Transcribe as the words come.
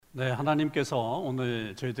네, 하나님께서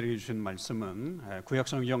오늘 저희들에게 주신 말씀은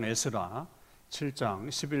구약성경 에스라 7장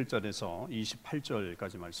 11절에서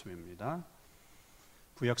 28절까지 말씀입니다.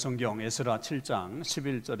 구약성경 에스라 7장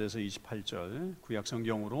 11절에서 28절,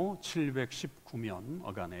 구약성경으로 719면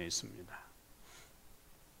어간에 있습니다.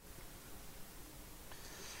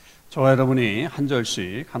 저와 여러분이 한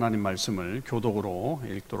절씩 하나님 말씀을 교독으로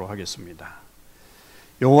읽도록 하겠습니다.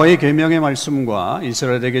 여호와의 계명의 말씀과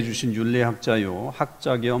이스라엘에게 주신 율례학자요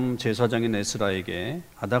학자 겸 제사장인 에스라에게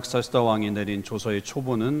아닥사스다 왕이 내린 조서의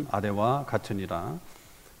초본은 아래와 같으니라.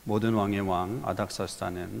 모든 왕의 왕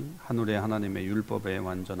아닥사스다는 하늘의 하나님의 율법에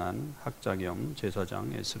완전한 학자 겸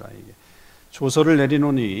제사장 에스라에게 조서를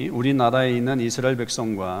내리노니 우리나라에 있는 이스라엘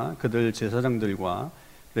백성과 그들 제사장들과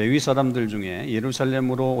레위 사람들 중에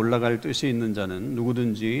예루살렘으로 올라갈 뜻이 있는 자는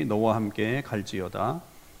누구든지 너와 함께 갈지어다.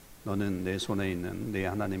 너는 내 손에 있는 내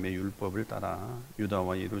하나님의 율법을 따라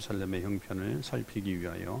유다와 예루살렘의 형편을 살피기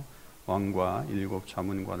위하여 왕과 7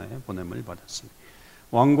 자문관에 보냄을 받았으니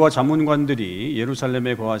왕과 자문관들이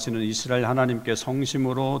예루살렘에 거하시는 이스라엘 하나님께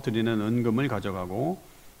성심으로 드리는 은금을 가져가고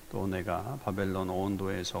또 내가 바벨론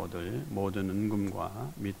온도에서 얻을 모든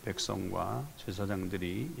은금과 및 백성과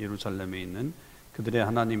제사장들이 예루살렘에 있는 그들의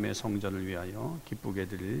하나님의 성전을 위하여 기쁘게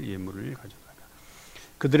드릴 예물을 가져가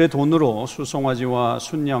그들의 돈으로 수송아지와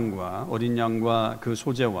순양과 어린 양과 그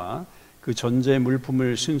소재와 그 전제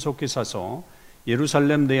물품을 신속히 사서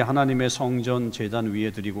예루살렘 내 하나님의 성전 제단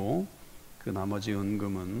위에 드리고 그 나머지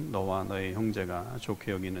은금은 너와 너의 형제가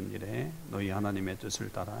좋게 여기는 일에 너희 하나님의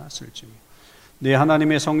뜻을 따라 쓸지니 내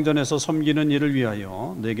하나님의 성전에서 섬기는 일을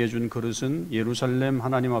위하여 내게 준 그릇은 예루살렘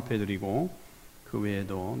하나님 앞에 드리고 그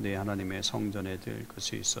외에도 내 하나님의 성전에 들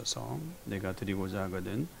것이 있어서 내가 드리고자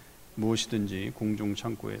하거든 무엇이든지 궁중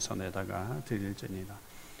창고에서 내다가 드릴지니라.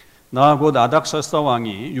 나 곧 아닥사스다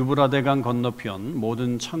왕이 유브라데강 건너편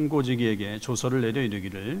모든 창고지기에게 조서를 내려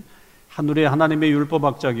이르기를 하늘의 하나님의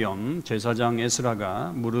율법학자 겸 제사장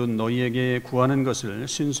에스라가 무릇 너희에게 구하는 것을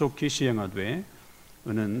신속히 시행하되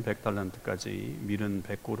은은 100달란트까지 밀은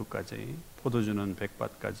 100고루까지 포도주는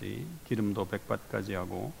 100밭까지 기름도 100밭까지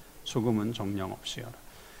하고 소금은 정량 없이 하라.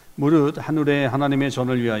 무릇 하늘의 하나님의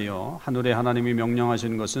전을 위하여 하늘의 하나님이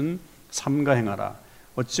명령하신 것은 삼가 행하라.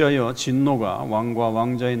 어찌하여 진노가 왕과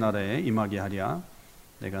왕자의 나라에 임하게 하랴.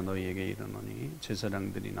 내가 너희에게 이르노니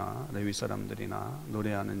제사장들이나 레위 사람들이나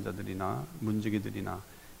노래하는 자들이나 문지기들이나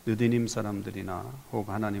느디님 사람들이나 혹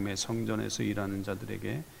하나님의 성전에서 일하는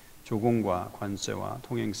자들에게 조공과 관세와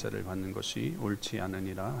통행세를 받는 것이 옳지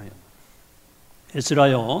않으니라 하였다.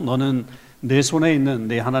 에스라여, 너는 내 손에 있는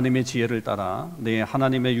내 하나님의 지혜를 따라 내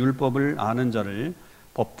하나님의 율법을 아는 자를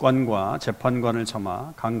법관과 재판관을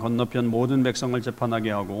삼아 강 건너편 모든 백성을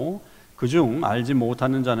재판하게 하고 그중 알지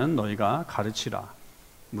못하는 자는 너희가 가르치라.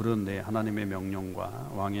 무릇 내 하나님의 명령과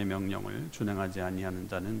왕의 명령을 준행하지 아니하는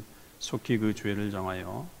자는 속히 그 죄를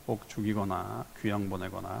정하여 혹 죽이거나 귀양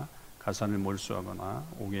보내거나 가산을 몰수하거나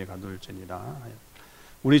옥에 가둘지니라 하였다.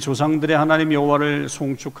 우리 조상들의 하나님 여호와를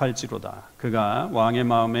송축할지로다. 그가 왕의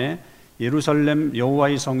마음에 예루살렘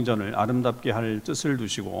여호와의 성전을 아름답게 할 뜻을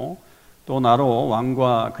두시고 또 나로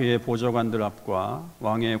왕과 그의 보좌관들 앞과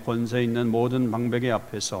왕의 권세 있는 모든 방백의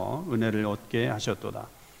앞에서 은혜를 얻게 하셨도다.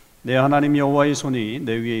 내 하나님 여호와의 손이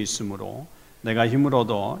내 위에 있으므로 내가 힘을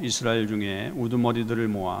얻어 이스라엘 중에 우두머리들을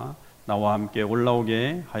모아 나와 함께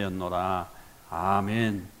올라오게 하였노라.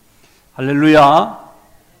 아멘. 할렐루야.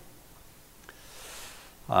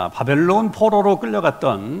 바벨론 포로로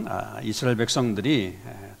끌려갔던 이스라엘 백성들이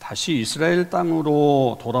다시 이스라엘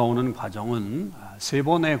땅으로 돌아오는 과정은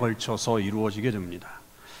 3번에 걸쳐서 이루어지게 됩니다.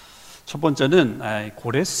 첫 번째는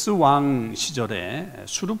고레스 왕 시절에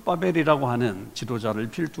수룹바벨이라고 하는 지도자를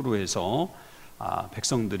필두로 해서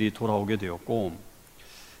백성들이 돌아오게 되었고,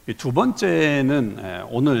 두 번째는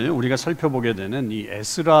오늘 우리가 살펴보게 되는 이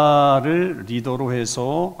에스라를 리더로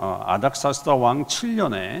해서 아닥사스다 왕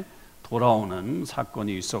 7년에 돌아오는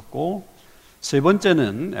사건이 있었고, 세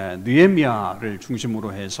번째는 느헤미야를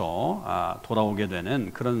중심으로 해서 돌아오게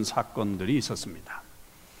되는 그런 사건들이 있었습니다.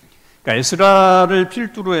 그러니까 에스라를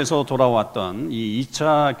필두로 해서 돌아왔던 이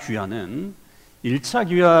 2차 귀환은 1차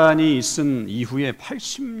귀환이 있은 이후에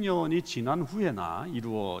 80년이 지난 후에나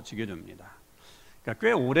이루어지게 됩니다. 그러니까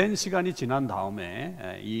꽤 오랜 시간이 지난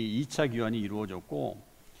다음에 이 2차 귀환이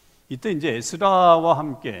이루어졌고, 이때 이제 에스라와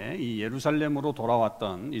함께 이 예루살렘으로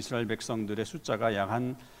돌아왔던 이스라엘 백성들의 숫자가 약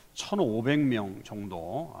한 1,500명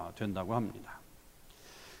정도 된다고 합니다.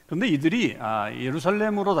 그런데 이들이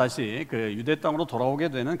예루살렘으로 다시 그 유대 땅으로 돌아오게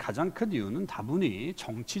되는 가장 큰 이유는 다분히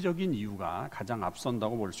정치적인 이유가 가장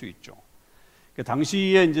앞선다고 볼 수 있죠. 그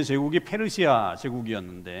당시에 이제 제국이 페르시아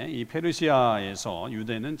제국이었는데 이 페르시아에서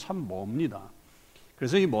유대는 참 멉니다.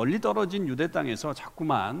 그래서 이 멀리 떨어진 유대 땅에서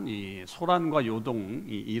자꾸만 이 소란과 요동이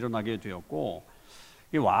일어나게 되었고,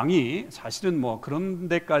 이 왕이 사실은 뭐 그런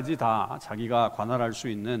데까지 다 자기가 관할할 수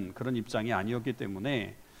있는 그런 입장이 아니었기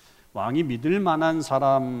때문에 왕이 믿을 만한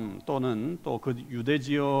사람 또는 또 그 유대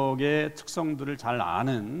지역의 특성들을 잘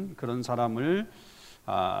아는 그런 사람을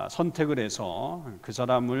선택을 해서 그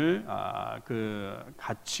사람을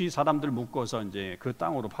같이 사람들 묶어서 이제 그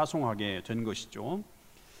땅으로 파송하게 된 것이죠.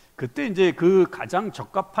 그때 이제 그 가장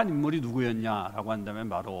적합한 인물이 누구였냐라고 한다면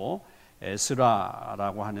바로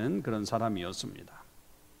에스라라고 하는 그런 사람이었습니다.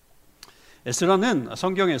 에스라는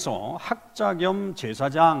성경에서 학자 겸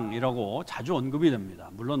제사장이라고 자주 언급이 됩니다.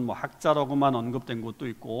 물론 뭐 학자라고만 언급된 곳도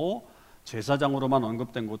있고 제사장으로만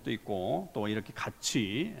언급된 곳도 있고 또 이렇게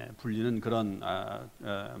같이 불리는 그런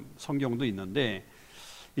성경도 있는데,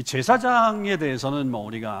 이 제사장에 대해서는 뭐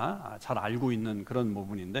우리가 잘 알고 있는 그런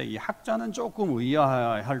부분인데, 이 학자는 조금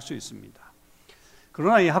의아할 수 있습니다.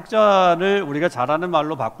 그러나 이 학자를 우리가 잘 아는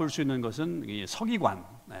말로 바꿀 수 있는 것은 이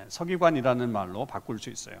서기관이라는 말로 바꿀 수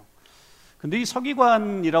있어요. 근데 이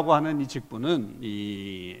서기관이라고 하는 이 직분은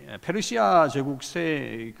이 페르시아 제국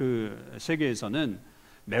세계에서는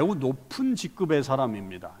매우 높은 직급의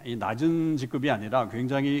사람입니다. 이 낮은 직급이 아니라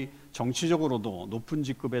굉장히 정치적으로도 높은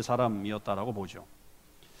직급의 사람이었다라고 보죠.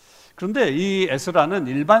 그런데 이 에스라는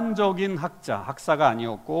일반적인 학사가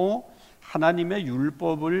아니었고 하나님의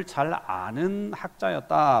율법을 잘 아는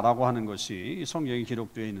학자였다라고 하는 것이 성경에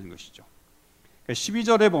기록되어 있는 것이죠.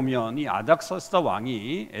 12절에 보면 이 아닥사스다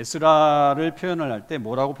왕이 에스라를 표현을 할 때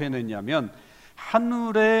뭐라고 표현했냐면,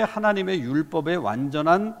 하늘의 하나님의 율법의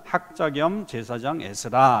완전한 학자 겸 제사장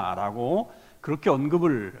에스라라고 그렇게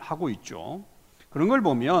언급을 하고 있죠. 그런 걸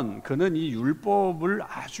보면 그는 이 율법을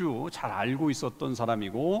아주 잘 알고 있었던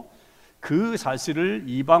사람이고, 그 사실을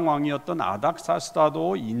이방 왕이었던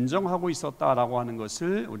아닥사스다도 인정하고 있었다라고 하는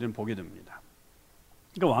것을 우리는 보게 됩니다.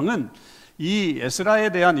 그러니까 왕은 이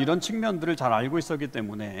에스라에 대한 이런 측면들을 잘 알고 있었기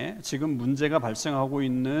때문에 지금 문제가 발생하고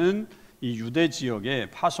있는 이 유대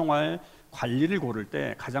지역에 파송할 관리를 고를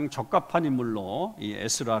때 가장 적합한 인물로 이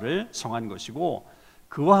에스라를 정한 것이고,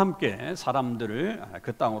 그와 함께 사람들을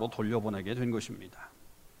그 땅으로 돌려보내게 된 것입니다.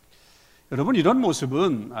 여러분, 이런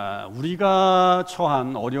모습은 우리가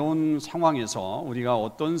처한 어려운 상황에서 우리가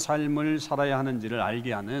어떤 삶을 살아야 하는지를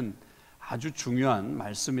알게 하는 아주 중요한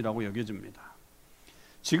말씀이라고 여겨집니다.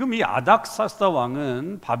 지금 이 아닥사스다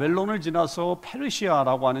왕은 바벨론을 지나서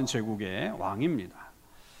페르시아라고 하는 제국의 왕입니다.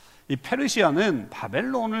 이 페르시아는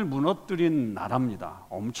바벨론을 무너뜨린 나라입니다.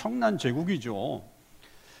 엄청난 제국이죠.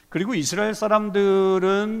 그리고 이스라엘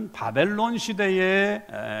사람들은 바벨론 시대에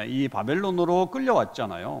이 바벨론으로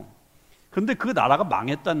끌려왔잖아요. 그런데 그 나라가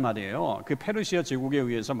망했단 말이에요. 그 페르시아 제국에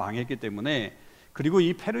의해서 망했기 때문에, 그리고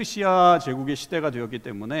이 페르시아 제국의 시대가 되었기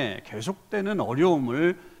때문에 계속되는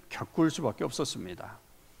어려움을 겪을 수밖에 없었습니다.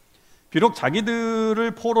 비록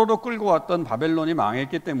자기들을 포로로 끌고 왔던 바벨론이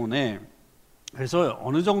망했기 때문에, 그래서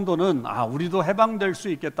어느 정도는 우리도 해방될 수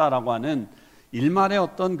있겠다라고 하는 일말의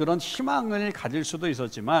어떤 그런 희망을 가질 수도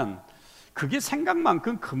있었지만, 그게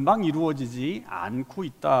생각만큼 금방 이루어지지 않고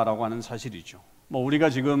있다라고 하는 사실이죠. 뭐 우리가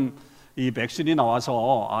지금 이 백신이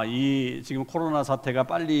나와서 이 지금 코로나 사태가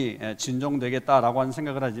빨리 진정되겠다라고 하는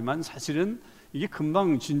생각을 하지만, 사실은 이게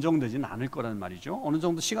금방 진정되지는 않을 거란 말이죠. 어느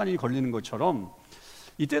정도 시간이 걸리는 것처럼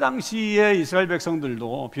이때 당시에 이스라엘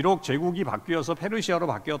백성들도 비록 제국이 바뀌어서 페르시아로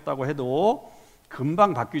바뀌었다고 해도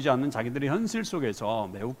금방 바뀌지 않는 자기들의 현실 속에서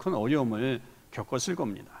매우 큰 어려움을 겪었을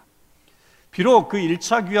겁니다. 비록 그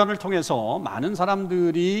 1차 귀환을 통해서 많은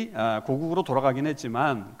사람들이 고국으로 돌아가긴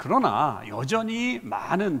했지만, 그러나 여전히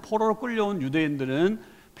많은 포로로 끌려온 유대인들은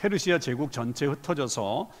페르시아 제국 전체에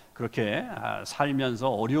흩어져서 그렇게 살면서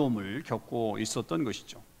어려움을 겪고 있었던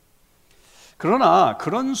것이죠. 그러나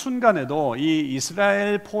그런 순간에도 이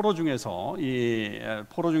이스라엘 포로 중에서는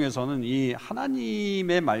이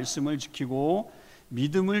하나님의 말씀을 지키고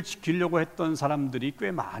믿음을 지키려고 했던 사람들이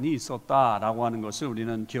꽤 많이 있었다라고 하는 것을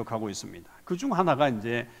우리는 기억하고 있습니다. 그 중 하나가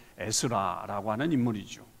이제 에스라라고 하는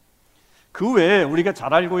인물이죠. 그 외에 우리가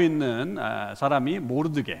잘 알고 있는 사람이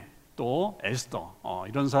모르드게, 또 에스더,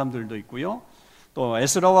 이런 사람들도 있고요. 또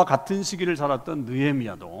에스라와 같은 시기를 살았던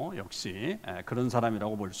느헤미야도 역시 그런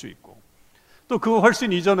사람이라고 볼 수 있고, 또 그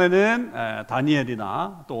훨씬 이전에는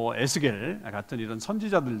다니엘이나 또 에스겔 같은 이런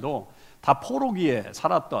선지자들도 다 포로기에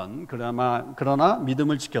살았던, 그러나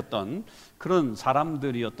믿음을 지켰던 그런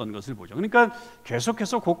사람들이었던 것을 보죠. 그러니까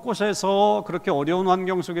계속해서 곳곳에서 그렇게 어려운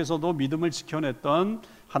환경 속에서도 믿음을 지켜냈던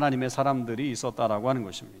하나님의 사람들이 있었다라고 하는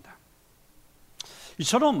것입니다.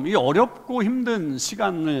 이처럼 이 어렵고 힘든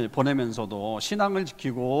시간을 보내면서도 신앙을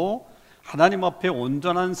지키고 하나님 앞에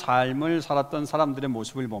온전한 삶을 살았던 사람들의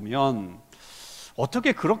모습을 보면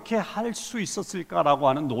어떻게 그렇게 할 수 있었을까라고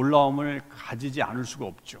하는 놀라움을 가지지 않을 수가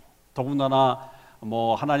없죠. 더군다나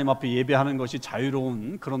하나님 앞에 예배하는 것이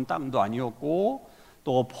자유로운 그런 땅도 아니었고,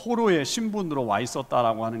 또 포로의 신분으로 와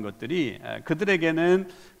있었다라고 하는 것들이 그들에게는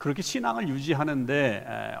그렇게 신앙을 유지하는데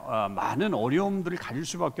많은 어려움들을 가질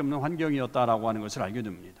수밖에 없는 환경이었다라고 하는 것을 알게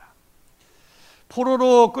됩니다.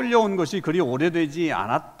 포로로 끌려온 것이 그리 오래되지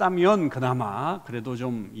않았다면 그나마 그래도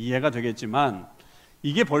좀 이해가 되겠지만,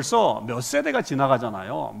 이게 벌써 몇 세대가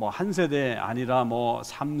지나가잖아요. 한 세대 아니라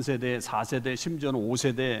 3세대, 4세대, 심지어는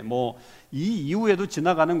 5세대, 이 이후에도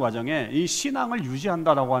지나가는 과정에 이 신앙을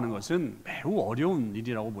유지한다라고 하는 것은 매우 어려운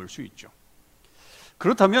일이라고 볼 수 있죠.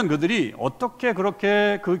 그렇다면 그들이 어떻게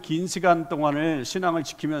그렇게 그 긴 시간 동안을 신앙을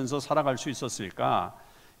지키면서 살아갈 수 있었을까?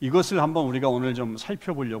 이것을 한번 우리가 오늘 좀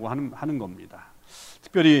살펴보려고 하는 겁니다.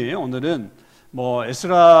 특별히 오늘은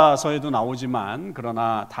에스라서에도 나오지만,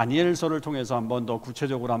 그러나 다니엘서를 통해서 한번 더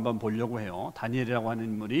구체적으로 한번 보려고 해요. 다니엘이라고 하는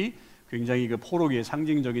인물이 굉장히 그 포로기의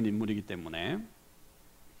상징적인 인물이기 때문에.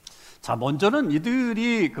 자, 먼저는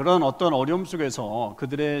이들이 그런 어떤 어려움 속에서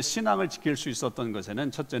그들의 신앙을 지킬 수 있었던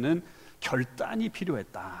것에는 첫째는 결단이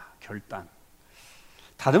필요했다. 결단.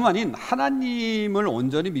 다름 아닌 하나님을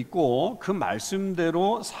온전히 믿고 그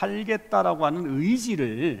말씀대로 살겠다라고 하는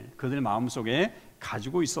의지를 그들 마음속에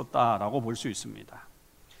가지고 있었다라고 볼 수 있습니다.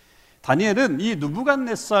 다니엘은 이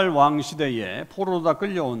느부갓네살 왕 시대에 포로로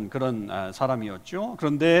끌려온 그런 사람이었죠.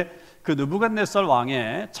 그런데 그 느부갓네살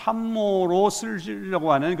왕의 참모로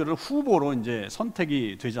쓰려고 하는 그런 후보로 이제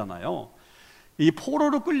선택이 되잖아요. 이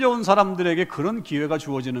포로로 끌려온 사람들에게 그런 기회가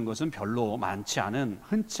주어지는 것은 별로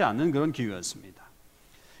흔치 않은 그런 기회였습니다.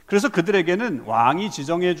 그래서 그들에게는 왕이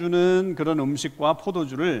지정해주는 그런 음식과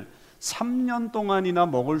포도주를 3년 동안이나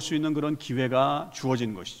먹을 수 있는 그런 기회가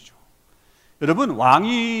주어진 것이죠. 여러분,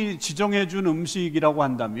 왕이 지정해준 음식이라고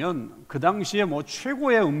한다면 그 당시에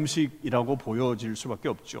최고의 음식이라고 보여질 수밖에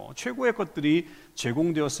없죠. 최고의 것들이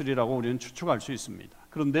제공되었으리라고 우리는 추측할 수 있습니다.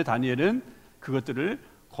 그런데 다니엘은 그것들을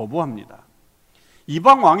거부합니다.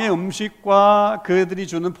 이방 왕의 음식과 그들이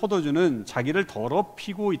주는 포도주는 자기를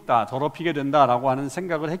더럽히게 된다라고 하는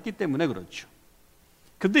생각을 했기 때문에 그렇죠.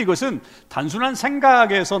 근데 이것은 단순한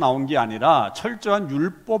생각에서 나온 게 아니라 철저한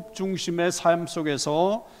율법 중심의 삶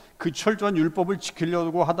속에서 그 철저한 율법을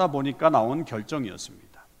지키려고 하다 보니까 나온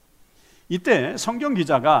결정이었습니다. 이때 성경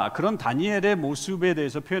기자가 그런 다니엘의 모습에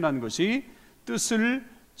대해서 표현한 것이 뜻을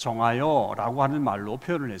정하여 라고 하는 말로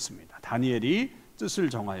표현을 했습니다. 다니엘이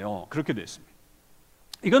뜻을 정하여, 그렇게 됐습니다.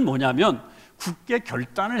 이건 뭐냐면 굳게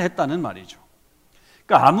결단을 했다는 말이죠.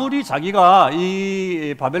 그러니까 아무리 자기가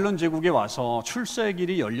이 바벨론 제국에 와서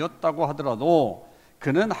출세길이 열렸다고 하더라도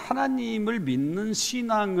그는 하나님을 믿는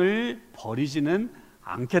신앙을 버리지는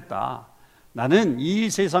않겠다. 나는 이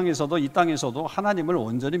세상에서도 이 땅에서도 하나님을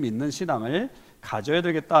온전히 믿는 신앙을 가져야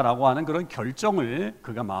되겠다라고 하는 그런 결정을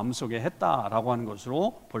그가 마음속에 했다라고 하는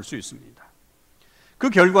것으로 볼 수 있습니다. 그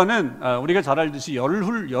결과는 우리가 잘 알듯이 열흘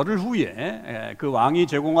후에 그 왕이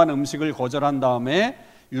제공한 음식을 거절한 다음에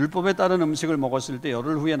율법에 따른 음식을 먹었을 때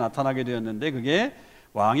열흘 후에 나타나게 되었는데, 그게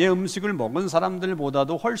왕의 음식을 먹은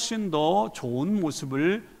사람들보다도 훨씬 더 좋은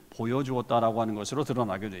모습을 보여주었다라고 하는 것으로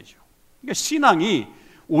드러나게 되죠. 그러니까 신앙이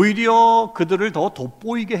오히려 그들을 더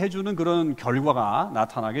돋보이게 해주는 그런 결과가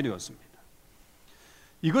나타나게 되었습니다.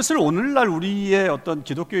 이것을 오늘날 우리의 어떤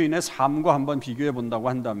기독교인의 삶과 한번 비교해 본다고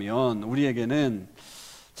한다면 우리에게는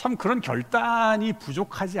참 그런 결단이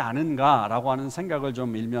부족하지 않은가라고 하는 생각을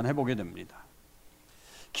좀 일면 해보게 됩니다.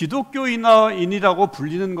 기독교인이라고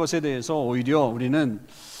불리는 것에 대해서 오히려 우리는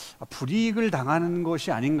불이익을 당하는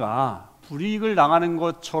것이 아닌가, 불이익을 당하는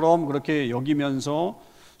것처럼 그렇게 여기면서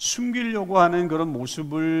숨기려고 하는 그런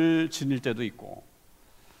모습을 지닐 때도 있고,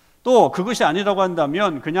 또 그것이 아니라고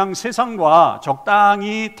한다면 그냥 세상과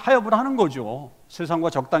적당히 타협을 하는 거죠. 세상과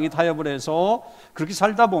적당히 타협을 해서 그렇게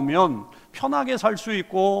살다 보면 편하게 살 수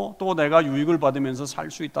있고 또 내가 유익을 받으면서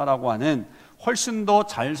살 수 있다라고 하는, 훨씬 더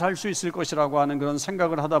잘 살 수 있을 것이라고 하는 그런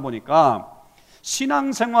생각을 하다 보니까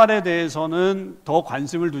신앙생활에 대해서는 더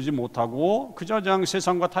관심을 두지 못하고 그저 그냥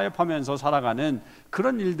세상과 타협하면서 살아가는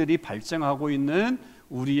그런 일들이 발생하고 있는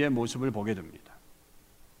우리의 모습을 보게 됩니다.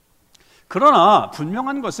 그러나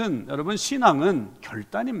분명한 것은 여러분, 신앙은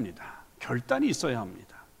결단입니다. 결단이 있어야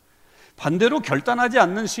합니다. 반대로 결단하지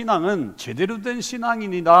않는 신앙은 제대로 된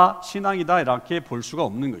신앙이다 이렇게 볼 수가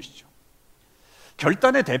없는 것이죠.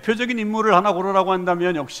 결단의 대표적인 인물을 하나 고르라고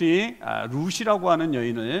한다면 역시 룻이라고 하는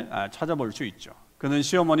여인을 찾아볼 수 있죠. 그는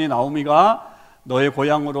시어머니 나오미가 너의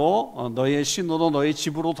고향으로, 너의 신으로, 너의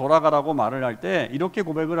집으로 돌아가라고 말을 할 때 이렇게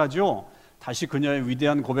고백을 하죠. 다시 그녀의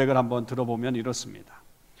위대한 고백을 한번 들어보면 이렇습니다.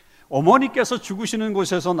 어머니께서 죽으시는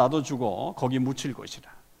곳에서 나도 죽어 거기 묻힐 것이라.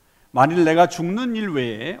 만일 내가 죽는 일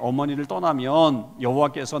외에 어머니를 떠나면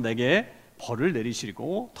여호와께서 내게 벌을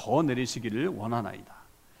내리시고 더 내리시기를 원하나이다.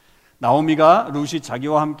 나오미가 룻이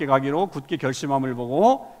자기와 함께 가기로 굳게 결심함을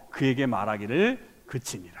보고 그에게 말하기를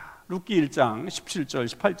그치니라. 룻기 1장 17절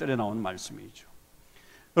 18절에 나온 말씀이죠.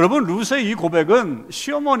 여러분, 룻의 이 고백은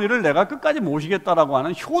시어머니를 내가 끝까지 모시겠다라고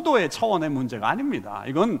하는 효도의 차원의 문제가 아닙니다.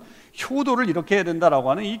 이건 효도를 이렇게 해야 된다라고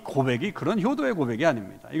하는 이 고백이 그런 효도의 고백이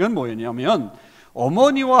아닙니다. 이건 뭐였냐면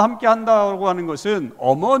어머니와 함께 한다고 하는 것은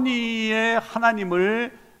어머니의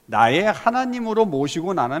하나님을 나의 하나님으로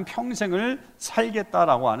모시고 나는 평생을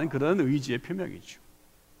살겠다라고 하는 그런 의지의 표명이죠.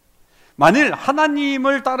 만일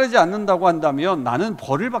하나님을 따르지 않는다고 한다면 나는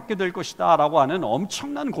벌을 받게 될 것이다 라고 하는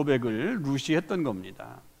엄청난 고백을 룻이 했던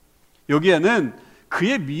겁니다. 여기에는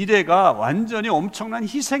그의 미래가 완전히 엄청난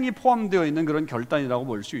희생이 포함되어 있는 그런 결단이라고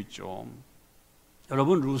볼 수 있죠.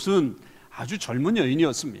 여러분, 룻은 아주 젊은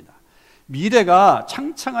여인이었습니다. 미래가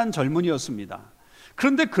창창한 젊은이였습니다.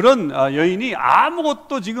 그런데 그런 여인이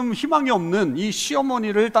아무것도 지금 희망이 없는 이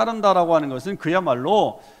시어머니를 따른다라고 하는 것은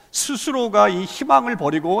그야말로 스스로가 이 희망을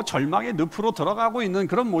버리고 절망의 늪으로 들어가고 있는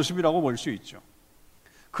그런 모습이라고 볼 수 있죠.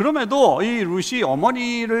 그럼에도 이 룻이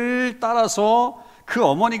어머니를 따라서 그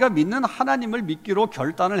어머니가 믿는 하나님을 믿기로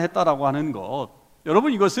결단을 했다라고 하는 것,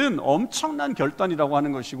 여러분, 이것은 엄청난 결단이라고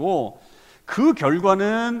하는 것이고 그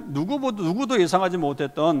결과는 누구도 예상하지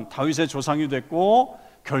못했던 다윗의 조상이 됐고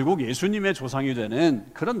결국 예수님의 조상이 되는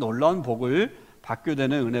그런 놀라운 복을 받게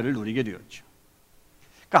되는 은혜를 누리게 되었죠.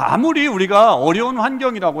 그러니까 아무리 우리가 어려운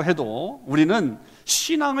환경이라고 해도 우리는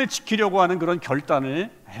신앙을 지키려고 하는 그런 결단을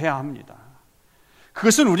해야 합니다.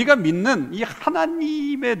 그것은 우리가 믿는 이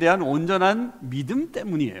하나님에 대한 온전한 믿음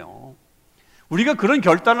때문이에요. 우리가 그런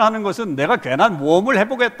결단을 하는 것은 내가 괜한 모험을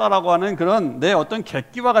해보겠다라고 하는 그런 내 어떤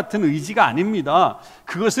객기와 같은 의지가 아닙니다.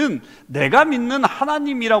 그것은 내가 믿는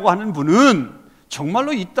하나님이라고 하는 분은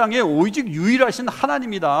정말로 이 땅에 오직 유일하신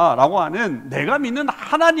하나님이다 라고 하는 내가 믿는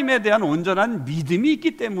하나님에 대한 온전한 믿음이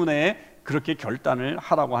있기 때문에 그렇게 결단을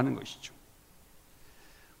하라고 하는 것이죠.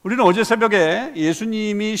 우리는 어제 새벽에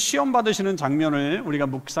예수님이 시험 받으시는 장면을 우리가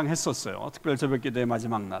묵상했었어요. 특별 새벽기도의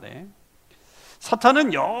마지막 날에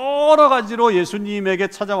사탄은 여러 가지로 예수님에게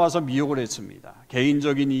찾아와서 미혹을 했습니다.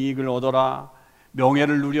 개인적인 이익을 얻어라,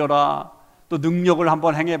 명예를 누려라, 또 능력을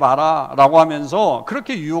한번 행해봐라 라고 하면서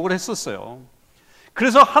그렇게 유혹을 했었어요.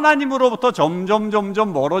 그래서 하나님으로부터 점점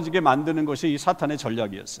멀어지게 만드는 것이 이 사탄의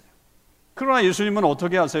전략이었어요. 그러나 예수님은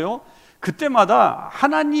어떻게 하세요? 그때마다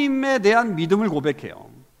하나님에 대한 믿음을 고백해요.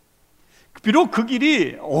 비록 그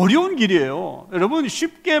길이 어려운 길이에요. 여러분,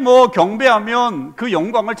 쉽게 경배하면 그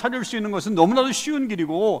영광을 찾을 수 있는 것은 너무나도 쉬운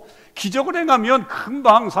길이고 기적을 행하면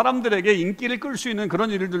금방 사람들에게 인기를 끌 수 있는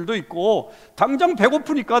그런 일들도 있고 당장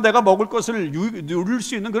배고프니까 내가 먹을 것을 누릴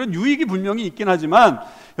수 있는 그런 유익이 분명히 있긴 하지만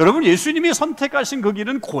여러분, 예수님이 선택하신 그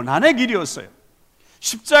길은 고난의 길이었어요.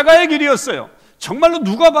 십자가의 길이었어요. 정말로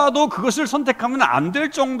누가 봐도 그것을 선택하면 안 될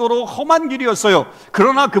정도로 험한 길이었어요.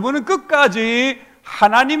 그러나 그분은 끝까지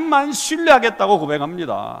하나님만 신뢰하겠다고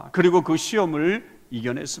고백합니다. 그리고 그 시험을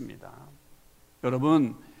이겨냈습니다.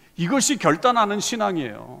 여러분, 이것이 결단하는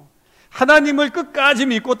신앙이에요. 하나님을 끝까지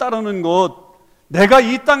믿고 따르는 것, 내가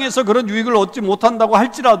이 땅에서 그런 유익을 얻지 못한다고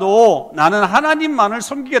할지라도 나는 하나님만을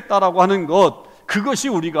섬기겠다라고 하는 것, 그것이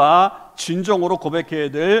우리가 진정으로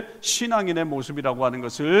고백해야 될 신앙인의 모습이라고 하는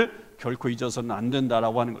것을 결코 잊어서는 안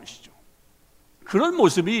된다라고 하는 것이죠. 그런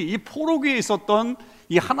모습이 이 포로기에 있었던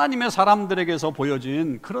이 하나님의 사람들에게서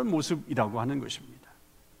보여진 그런 모습이라고 하는 것입니다.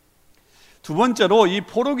 두 번째로 이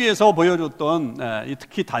포로기에서 보여줬던,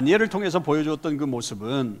 특히 다니엘을 통해서 보여줬던 그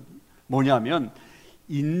모습은 뭐냐면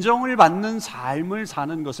인정을 받는 삶을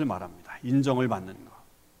사는 것을 말합니다. 인정을 받는 것.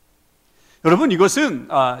 여러분, 이것은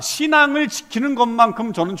신앙을 지키는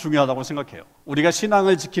것만큼 저는 중요하다고 생각해요. 우리가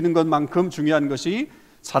신앙을 지키는 것만큼 중요한 것이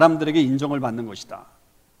사람들에게 인정을 받는 것이다.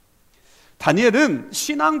 다니엘은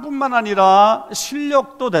신앙뿐만 아니라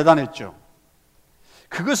실력도 대단했죠.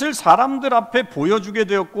 그것을 사람들 앞에 보여주게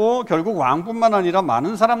되었고 결국 왕뿐만 아니라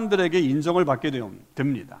많은 사람들에게 인정을 받게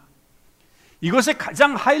됩니다. 이것의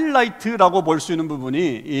가장 하이라이트라고 볼 수 있는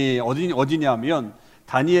부분이 어디냐면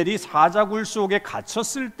다니엘이 사자굴 속에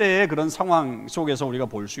갇혔을 때의 그런 상황 속에서 우리가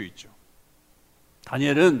볼 수 있죠.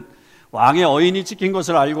 다니엘은 왕의 어인이 찍힌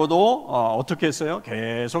것을 알고도 어떻게 했어요?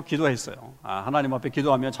 계속 기도했어요. 하나님 앞에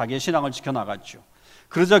기도하며 자기의 신앙을 지켜나갔죠.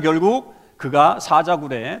 그러자 결국 그가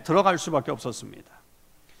사자굴에 들어갈 수밖에 없었습니다.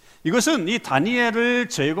 이것은 이 다니엘을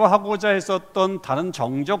제거하고자 했었던 다른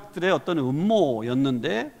정적들의 어떤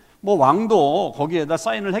음모였는데 왕도 거기에다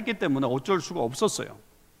사인을 했기 때문에 어쩔 수가 없었어요.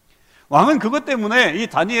 왕은 그것 때문에 이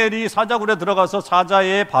다니엘이 사자굴에 들어가서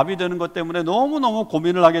사자의 밥이 되는 것 때문에 너무너무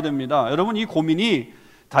고민을 하게 됩니다. 여러분, 이 고민이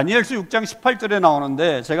다니엘서 6장 18절에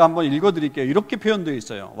나오는데 제가 한번 읽어드릴게요. 이렇게 표현되어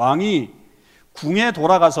있어요. 왕이 궁에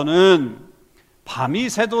돌아가서는 밤이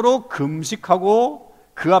새도록 금식하고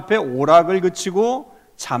그 앞에 오락을 그치고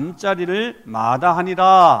잠자리를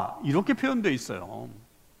마다하니라, 이렇게 표현되어 있어요.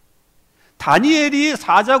 다니엘이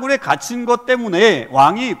사자굴에 갇힌 것 때문에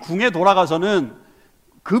왕이 궁에 돌아가서는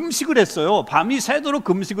금식을 했어요. 밤이 새도록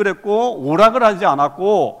금식을 했고 오락을 하지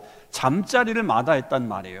않았고 잠자리를 마다했단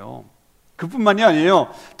말이에요. 그뿐만이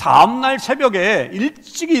아니에요. 다음날 새벽에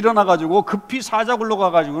일찍 일어나가지고 급히 사자굴로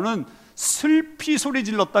가가지고는 슬피 소리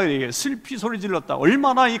질렀다. 이게 슬피 소리 질렀다.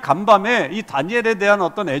 얼마나 이 간밤에 이 다니엘에 대한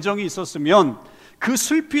어떤 애정이 있었으면 그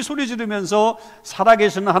슬피 소리 지르면서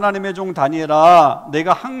살아계신 하나님의 종 다니엘아,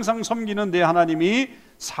 내가 항상 섬기는 내 하나님이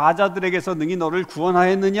사자들에게서 능히 너를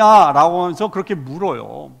구원하였느냐라고 하면서 그렇게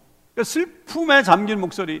물어요. 그러니까 슬픔에 잠긴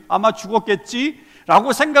목소리, 아마 죽었겠지?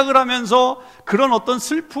 라고 생각을 하면서 그런 어떤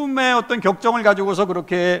슬픔의 어떤 격정을 가지고서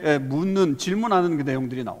그렇게 묻는, 질문하는 그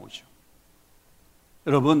내용들이 나오죠.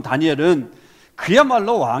 여러분, 다니엘은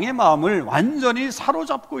그야말로 왕의 마음을 완전히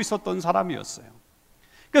사로잡고 있었던 사람이었어요.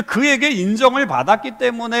 그러니까 그에게 인정을 받았기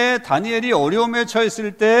때문에 다니엘이 어려움에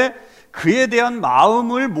처했을 때 그에 대한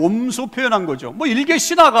마음을 몸소 표현한 거죠. 뭐 일개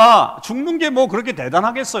신하가 죽는 게 뭐 그렇게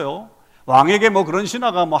대단하겠어요? 왕에게 뭐 그런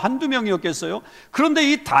신하가 뭐 한두 명이었겠어요? 그런데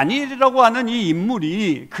이 다니엘이라고 하는 이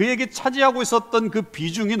인물이 그에게 차지하고 있었던 그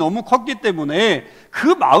비중이 너무 컸기 때문에 그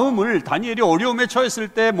마음을 다니엘이 어려움에 처했을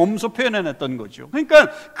때 몸소 표현해냈던 거죠.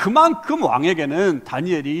 그러니까 그만큼 왕에게는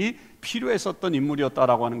다니엘이 필요했었던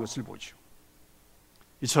인물이었다라고 하는 것을 보죠.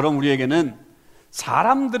 이처럼 우리에게는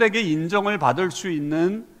사람들에게 인정을 받을 수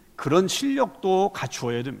있는 그런 실력도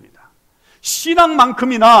갖추어야 됩니다.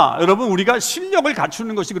 신앙만큼이나 여러분 우리가 실력을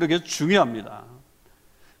갖추는 것이 그렇게 중요합니다.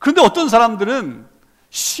 그런데 어떤 사람들은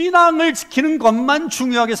신앙을 지키는 것만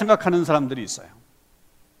중요하게 생각하는 사람들이 있어요.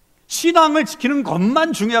 신앙을 지키는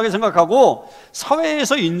것만 중요하게 생각하고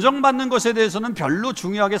사회에서 인정받는 것에 대해서는 별로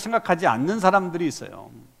중요하게 생각하지 않는 사람들이 있어요.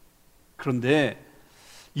 그런데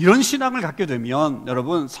이런 신앙을 갖게 되면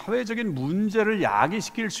여러분 사회적인 문제를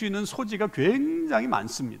야기시킬 수 있는 소지가 굉장히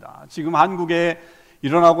많습니다. 지금 한국에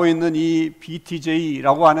일어나고 있는 이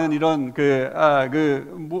BTJ라고 하는 이런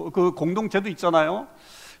그 공동체도 있잖아요.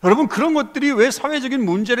 여러분 그런 것들이 왜 사회적인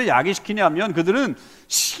문제를 야기시키냐면 그들은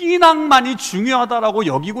신앙만이 중요하다라고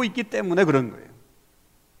여기고 있기 때문에 그런 거예요.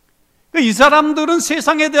 그러니까 이 사람들은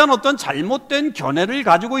세상에 대한 어떤 잘못된 견해를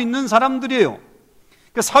가지고 있는 사람들이에요.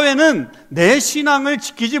 그 사회는 내 신앙을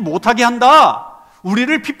지키지 못하게 한다,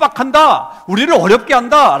 우리를 핍박한다, 우리를 어렵게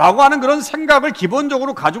한다 라고 하는 그런 생각을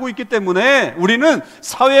기본적으로 가지고 있기 때문에 우리는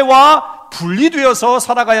사회와 분리되어서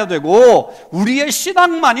살아가야 되고 우리의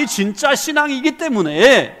신앙만이 진짜 신앙이기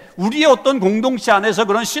때문에 우리의 어떤 공동체 안에서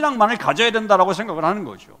그런 신앙만을 가져야 된다라고 생각을 하는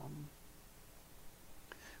거죠.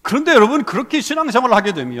 그런데 여러분 그렇게 신앙생활을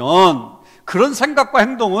하게 되면 그런 생각과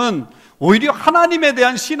행동은 오히려 하나님에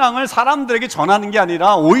대한 신앙을 사람들에게 전하는 게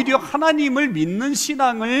아니라 오히려 하나님을 믿는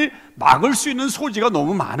신앙을 막을 수 있는 소지가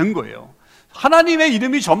너무 많은 거예요. 하나님의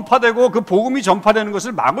이름이 전파되고 그 복음이 전파되는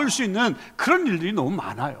것을 막을 수 있는 그런 일들이 너무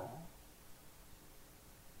많아요.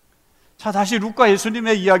 자, 다시 루카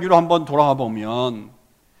예수님의 이야기로 한번 돌아가 보면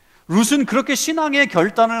룻은 그렇게 신앙의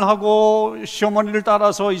결단을 하고 시어머니를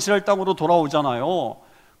따라서 이스라엘 땅으로 돌아오잖아요.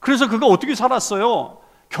 그래서 그가 어떻게 살았어요?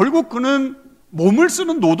 결국 그는 몸을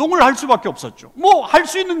쓰는 노동을 할 수밖에 없었죠. 뭐 할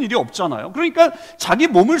수 있는 일이 없잖아요. 그러니까 자기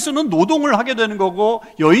몸을 쓰는 노동을 하게 되는 거고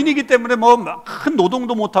여인이기 때문에 뭐 큰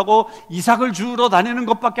노동도 못하고 이삭을 주우러 다니는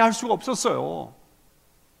것밖에 할 수가 없었어요.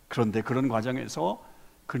 그런데 그런 과정에서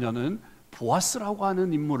그녀는 보아스라고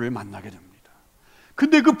하는 인물을 만나게 됩니다.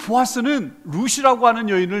 근데 그 보아스는 룻이라고 하는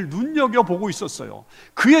여인을 눈여겨보고 있었어요.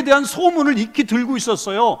 그에 대한 소문을 익히 듣고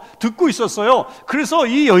있었어요. 그래서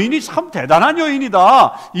이 여인이 참 대단한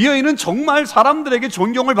여인이다, 이 여인은 정말 사람들에게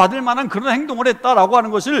존경을 받을 만한 그런 행동을 했다라고 하는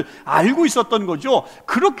것을 알고 있었던 거죠.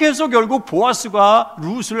 그렇게 해서 결국 보아스가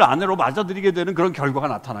룻을 아내로 맞아들이게 되는 그런 결과가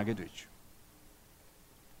나타나게 되죠.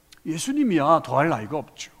 예수님이야 더할 나위가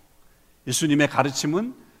없죠. 예수님의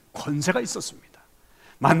가르침은 권세가 있었습니다.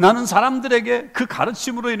 만나는 사람들에게 그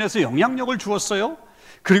가르침으로 인해서 영향력을 주었어요.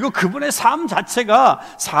 그리고 그분의 삶 자체가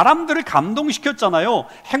사람들을 감동시켰잖아요.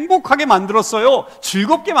 행복하게 만들었어요.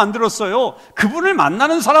 즐겁게 만들었어요. 그분을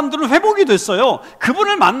만나는 사람들은 회복이 됐어요.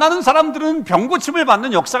 그분을 만나는 사람들은 병고침을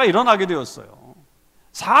받는 역사가 일어나게 되었어요.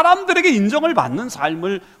 사람들에게 인정을 받는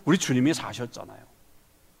삶을 우리 주님이 사셨잖아요.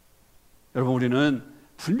 여러분 우리는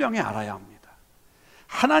분명히 알아야 합니다.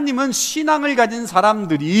 하나님은 신앙을 가진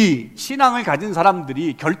사람들이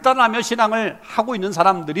결단하며 신앙을 하고 있는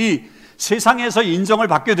사람들이 세상에서 인정을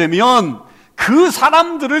받게 되면 그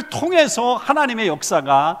사람들을 통해서 하나님의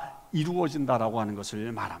역사가 이루어진다라고 하는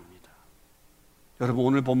것을 말합니다. 여러분,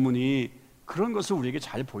 오늘 본문이 그런 것을 우리에게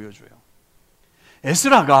잘 보여줘요.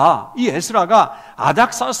 에스라가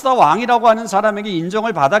아닥사스다 왕이라고 하는 사람에게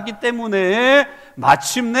인정을 받았기 때문에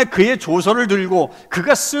마침내 그의 조서를 들고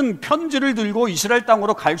그가 쓴 편지를 들고 이스라엘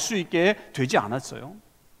땅으로 갈 수 있게 되지 않았어요.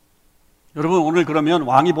 여러분, 오늘 그러면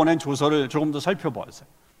왕이 보낸 조서를 조금 더 살펴보세요.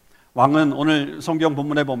 왕은 오늘 성경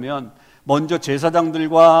본문에 보면 먼저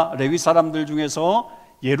제사장들과 레위 사람들 중에서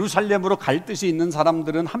예루살렘으로 갈 뜻이 있는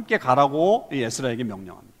사람들은 함께 가라고 에스라에게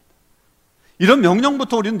명령합니다. 이런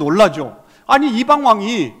명령부터 우리는 놀라죠. 아니, 이방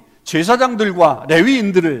왕이 제사장들과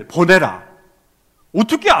레위인들을 보내라.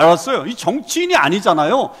 어떻게 알았어요? 이 정치인이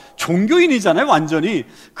아니잖아요. 종교인이잖아요, 완전히.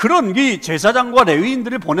 그런 이 제사장과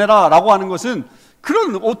레위인들을 보내라라고 하는 것은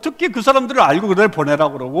그런 어떻게 그 사람들을 알고 그들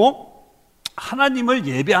보내라고 그러고 하나님을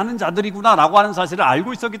예배하는 자들이구나라고 하는 사실을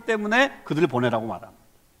알고 있었기 때문에 그들을 보내라고 말합니다.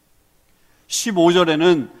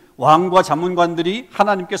 15절에는 왕과 자문관들이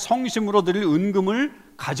하나님께 성심으로 드릴 은금을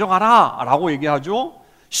가져가라 라고 얘기하죠.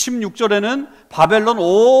 16절에는 바벨론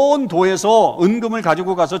온 도에서 은금을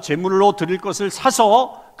가지고 가서 제물로 드릴 것을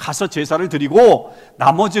사서 가서 제사를 드리고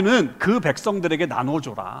나머지는 그 백성들에게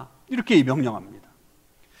나눠줘라, 이렇게 명령합니다.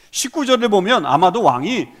 19절에 보면 아마도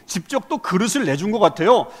왕이 직접 또 그릇을 내준 것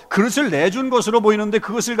같아요. 그릇을 내준 것으로 보이는데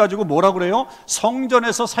그것을 가지고 뭐라 그래요?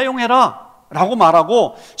 성전에서 사용해라 라고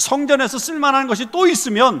말하고, 성전에서 쓸만한 것이 또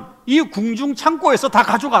있으면 이 궁중 창고에서 다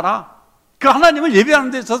가져가라, 그 하나님을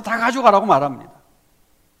예배하는 데서 다 가져가라고 말합니다.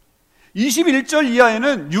 21절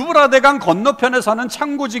이하에는 유브라데강 건너편에 사는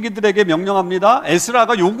창고지기들에게 명령합니다.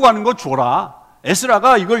 에스라가 요구하는 거 줘라.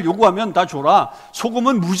 에스라가 이걸 요구하면 다 줘라.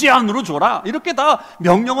 소금은 무제한으로 줘라. 이렇게 다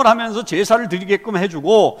명령을 하면서 제사를 드리게끔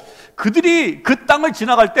해주고, 그들이 그 땅을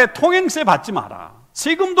지나갈 때 통행세 받지 마라,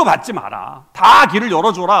 세금도 받지 마라, 다 길을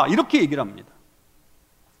열어줘라, 이렇게 얘기를 합니다.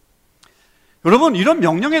 여러분, 이런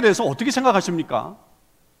명령에 대해서 어떻게 생각하십니까?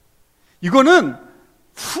 이거는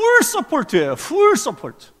full support예요. full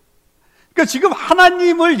support. 그러니까 지금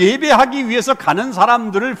하나님을 예배하기 위해서 가는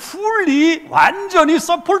사람들을 fully, 완전히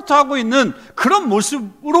서포트하고 있는 그런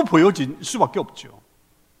모습으로 보여질 수밖에 없죠.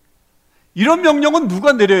 이런 명령은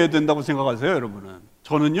누가 내려야 된다고 생각하세요, 여러분은?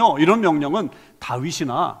 저는요, 이런 명령은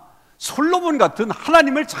다윗이나 솔로몬 같은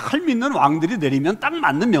하나님을 잘 믿는 왕들이 내리면 딱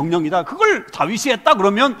맞는 명령이다. 그걸 다윗이 했다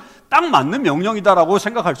그러면 딱 맞는 명령이다라고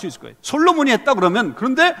생각할 수 있을 거예요. 솔로몬이 했다 그러면,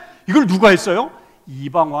 그런데 이걸 누가 했어요?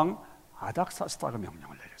 이방왕 아닥사스다가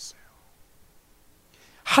명령을 내렸어요.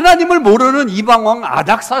 하나님을 모르는 이방왕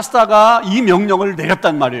아닥사스다가 이 명령을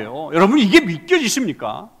내렸단 말이에요. 여러분, 이게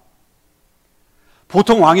믿겨지십니까?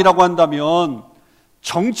 보통 왕이라고 한다면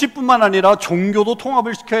정치뿐만 아니라 종교도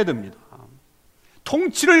통합을 시켜야 됩니다.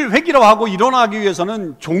 통치를 획일화하고 일어나기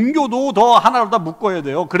위해서는 종교도 더 하나로 다 묶어야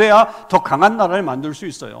돼요. 그래야 더 강한 나라를 만들 수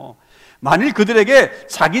있어요. 만일 그들에게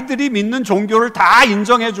자기들이 믿는 종교를 다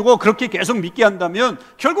인정해주고 그렇게 계속 믿게 한다면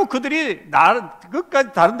결국 그들이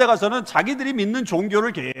끝까지 다른 데 가서는 자기들이 믿는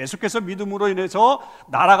종교를 계속해서 믿음으로 인해서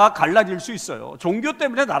나라가 갈라질 수 있어요. 종교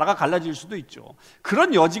때문에 나라가 갈라질 수도 있죠.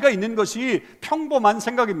 그런 여지가 있는 것이 평범한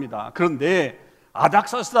생각입니다. 그런데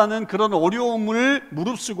아닥사스다는 그런 어려움을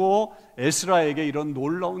무릅쓰고 에스라에게 이런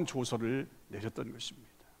놀라운 조서를 내렸던 것입니다.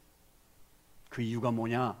 그 이유가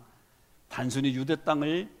뭐냐? 단순히 유대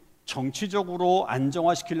땅을 정치적으로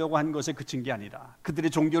안정화시키려고 한 것에 그친 게 아니라,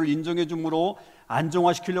 그들의 종교를 인정해 줌으로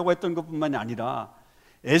안정화시키려고 했던 것뿐만이 아니라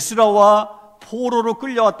에스라와 포로로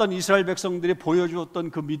끌려왔던 이스라엘 백성들이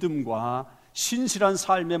보여주었던 그 믿음과 신실한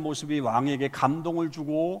삶의 모습이 왕에게 감동을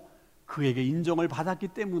주고 그에게 인정을 받았기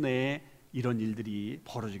때문에 이런 일들이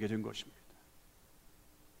벌어지게 된 것입니다.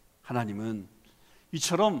 하나님은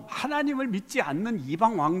이처럼 하나님을 믿지 않는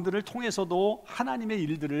이방 왕들을 통해서도 하나님의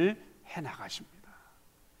일들을 해나가십니다.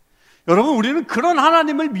 여러분, 우리는 그런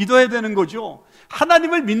하나님을 믿어야 되는 거죠.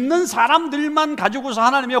 하나님을 믿는 사람들만 가지고서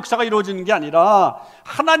하나님의 역사가 이루어지는 게 아니라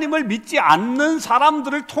하나님을 믿지 않는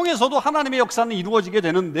사람들을 통해서도 하나님의 역사는 이루어지게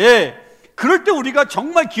되는데, 그럴 때 우리가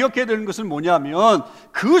정말 기억해야 되는 것은 뭐냐면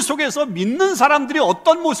그 속에서 믿는 사람들이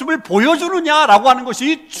어떤 모습을 보여주느냐라고 하는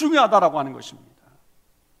것이 중요하다라고 하는 것입니다.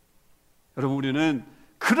 여러분, 우리는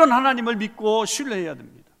그런 하나님을 믿고 신뢰해야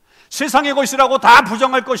됩니다. 세상의 것이라고 다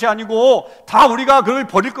부정할 것이 아니고, 다 우리가 그걸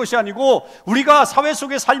버릴 것이 아니고, 우리가 사회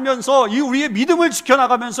속에 살면서 이 우리의 믿음을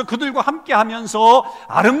지켜나가면서 그들과 함께 하면서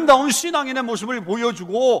아름다운 신앙인의 모습을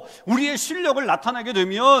보여주고 우리의 실력을 나타나게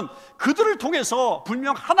되면 그들을 통해서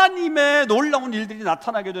분명 하나님의 놀라운 일들이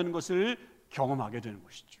나타나게 되는 것을 경험하게 되는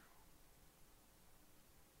것이죠.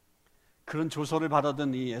 그런 조서를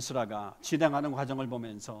받아든 이 에스라가 진행하는 과정을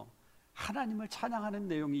보면서 하나님을 찬양하는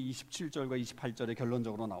내용이 27절과 28절에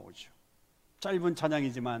결론적으로 나오죠. 짧은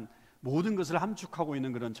찬양이지만 모든 것을 함축하고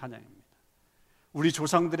있는 그런 찬양입니다. 우리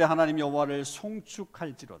조상들의 하나님 여호와를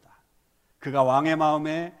송축할지로다. 그가 왕의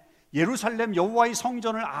마음에 예루살렘 여호와의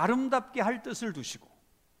성전을 아름답게 할 뜻을 두시고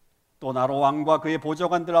또 나로 왕과 그의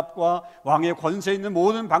보좌관들 앞과 왕의 권세 있는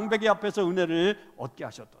모든 방백이 앞에서 은혜를 얻게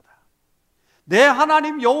하셨도다. 내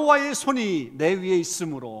하나님 여호와의 손이 내 위에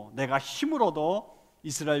있으므로 내가 힘을 얻어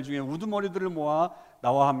이스라엘 중에 우두머리들을 모아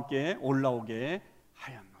나와 함께 올라오게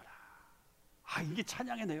하였노라. 이게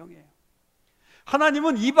찬양의 내용이에요.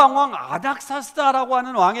 하나님은 이방왕 아닥사스다라고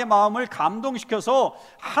하는 왕의 마음을 감동시켜서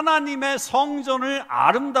하나님의 성전을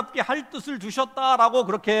아름답게 할 뜻을 두셨다라고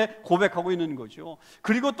그렇게 고백하고 있는 거죠.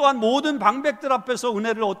 그리고 또한 모든 방백들 앞에서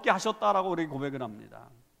은혜를 얻게 하셨다라고 그렇게 고백을 합니다.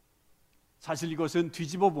 사실 이것은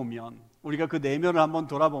뒤집어 보면, 우리가 그 내면을 한번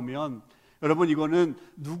돌아보면, 여러분, 이거는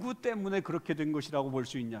누구 때문에 그렇게 된 것이라고 볼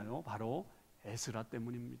수 있냐요? 바로 에스라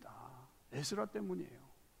때문입니다. 에스라 때문이에요.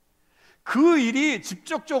 그 일이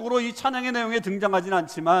직접적으로 이 찬양의 내용에 등장하지는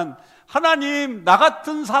않지만, 하나님, 나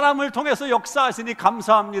같은 사람을 통해서 역사하시니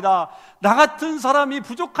감사합니다. 나 같은 사람이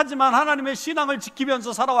부족하지만 하나님의 신앙을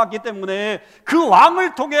지키면서 살아왔기 때문에 그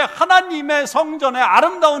왕을 통해 하나님의 성전의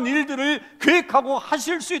아름다운 일들을 계획하고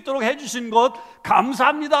하실 수 있도록 해주신 것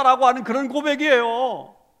감사합니다라고 하는 그런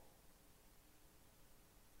고백이에요.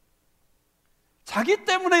 자기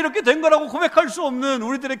때문에 이렇게 된 거라고 고백할 수 없는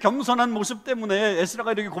우리들의 겸손한 모습 때문에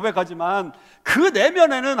에스라가 이렇게 고백하지만, 그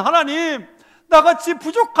내면에는 하나님, 나같이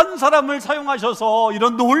부족한 사람을 사용하셔서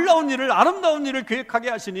이런 놀라운 일을, 아름다운 일을 계획하게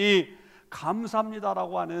하시니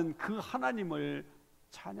감사합니다라고 하는 그 하나님을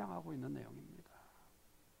찬양하고 있는 내용입니다.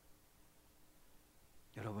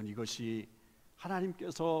 여러분, 이것이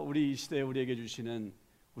하나님께서 우리 이 시대에 우리에게 주시는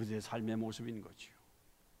우리의 삶의 모습인 거죠.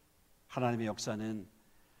 하나님의 역사는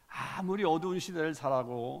아무리 어두운 시대를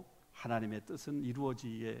살아도 하나님의 뜻은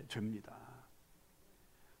이루어지게 됩니다.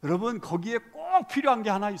 여러분, 거기에 꼭 필요한 게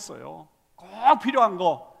하나 있어요. 꼭 필요한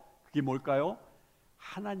거, 그게 뭘까요?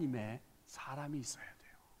 하나님의 사람이 있어야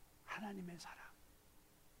돼요. 하나님의 사람,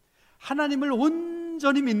 하나님을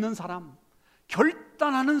온전히 믿는 사람,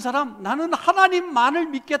 결단하는 사람, 나는 하나님만을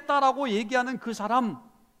믿겠다라고 얘기하는 그 사람,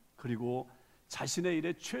 그리고 자신의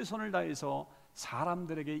일에 최선을 다해서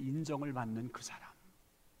사람들에게 인정을 받는 그 사람,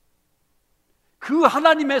 그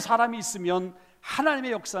하나님의 사람이 있으면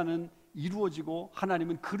하나님의 역사는 이루어지고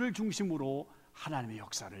하나님은 그를 중심으로 하나님의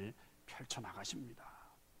역사를 펼쳐나가십니다.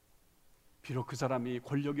 비록 그 사람이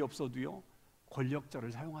권력이 없어도요,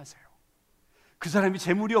 권력자를 사용하세요. 그 사람이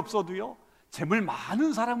재물이 없어도요, 재물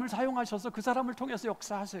많은 사람을 사용하셔서 그 사람을 통해서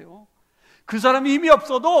역사하세요. 그 사람이 힘이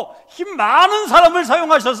없어도 힘 많은 사람을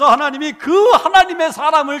사용하셔서 하나님이 그 하나님의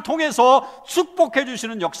사람을 통해서 축복해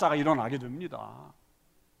주시는 역사가 일어나게 됩니다.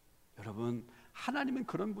 여러분, 하나님은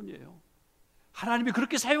그런 분이에요. 하나님이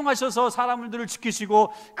그렇게 사용하셔서 사람들을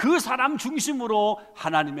지키시고 그 사람 중심으로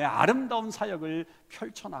하나님의 아름다운 사역을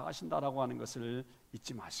펼쳐나가신다라고 하는 것을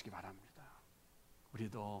잊지 마시기 바랍니다.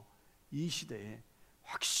 우리도 이 시대에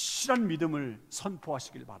확실한 믿음을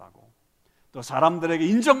선포하시길 바라고, 또 사람들에게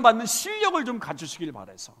인정받는 실력을 좀 갖추시길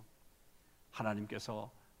바라서, 하나님께서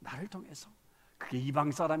나를 통해서, 그게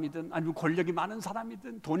이방 사람이든 아니면 권력이 많은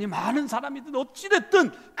사람이든 돈이 많은 사람이든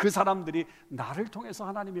어찌됐든 그 사람들이 나를 통해서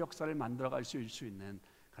하나님의 역사를 만들어갈 수 있는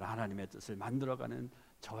그런 하나님의 뜻을 만들어가는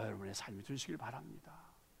저와 여러분의 삶이 되시길 바랍니다.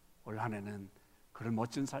 올 한 해는 그런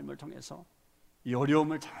멋진 삶을 통해서 이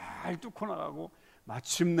어려움을 잘 뚫고 나가고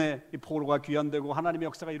마침내 이 포로가 귀환되고 하나님의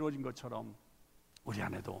역사가 이루어진 것처럼 우리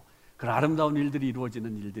안에도 그런 아름다운 일들이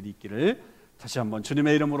이루어지는 일들이 있기를 다시 한번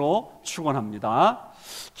주님의 이름으로 축원합니다.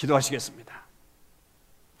 기도하시겠습니다.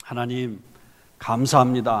 하나님,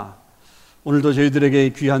 감사합니다. 오늘도 저희들에게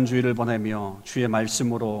귀한 주일을 보내며 주의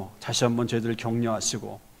말씀으로 다시 한번 저희들을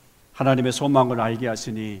격려하시고 하나님의 소망을 알게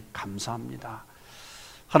하시니 감사합니다.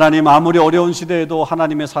 하나님, 아무리 어려운 시대에도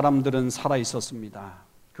하나님의 사람들은 살아 있었습니다.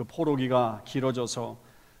 그 포로기가 길어져서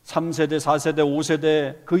 3세대, 4세대,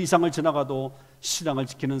 5세대 그 이상을 지나가도 신앙을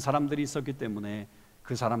지키는 사람들이 있었기 때문에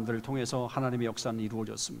그 사람들을 통해서 하나님의 역사는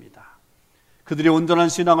이루어졌습니다. 그들이 온전한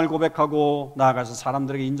신앙을 고백하고 나아가서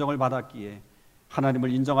사람들에게 인정을 받았기에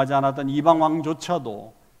하나님을 인정하지 않았던 이방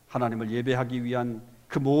왕조차도 하나님을 예배하기 위한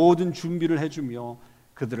그 모든 준비를 해주며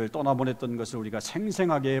그들을 떠나보냈던 것을 우리가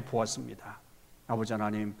생생하게 보았습니다. 아버지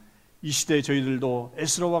하나님, 이 시대에 저희들도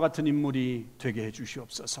에스라와 같은 인물이 되게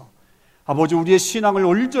해주시옵소서. 아버지, 우리의 신앙을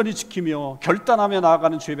온전히 지키며 결단하며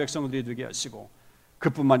나아가는 주의 백성들이 되게 하시고,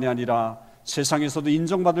 그뿐만이 아니라 세상에서도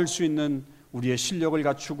인정받을 수 있는 우리의 실력을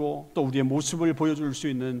갖추고 또 우리의 모습을 보여줄 수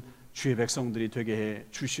있는 주의 백성들이 되게 해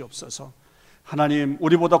주시옵소서. 하나님,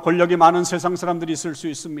 우리보다 권력이 많은 세상 사람들이 있을 수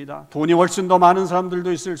있습니다. 돈이 훨씬 더 많은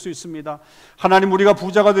사람들도 있을 수 있습니다. 하나님, 우리가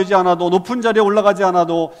부자가 되지 않아도, 높은 자리에 올라가지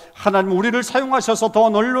않아도 하나님 우리를 사용하셔서 더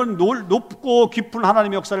높고 깊은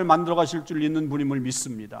하나님의 역사를 만들어 가실 줄 있는 분임을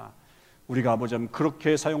믿습니다. 우리가 아버지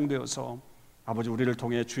그렇게 사용되어서 아버지, 우리를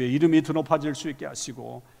통해 주의 이름이 더 높아질 수 있게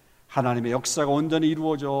하시고 하나님의 역사가 온전히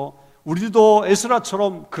이루어져 우리도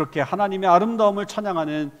에스라처럼 그렇게 하나님의 아름다움을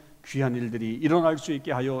찬양하는 귀한 일들이 일어날 수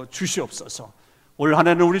있게 하여 주시옵소서. 올 한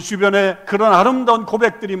해는 우리 주변에 그런 아름다운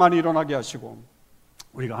고백들이 많이 일어나게 하시고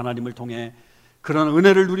우리가 하나님을 통해 그런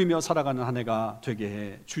은혜를 누리며 살아가는 한 해가 되게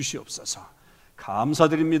해 주시옵소서.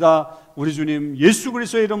 감사드립니다. 우리 주님 예수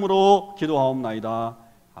그리스도의 이름으로 기도하옵나이다.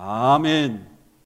 아멘.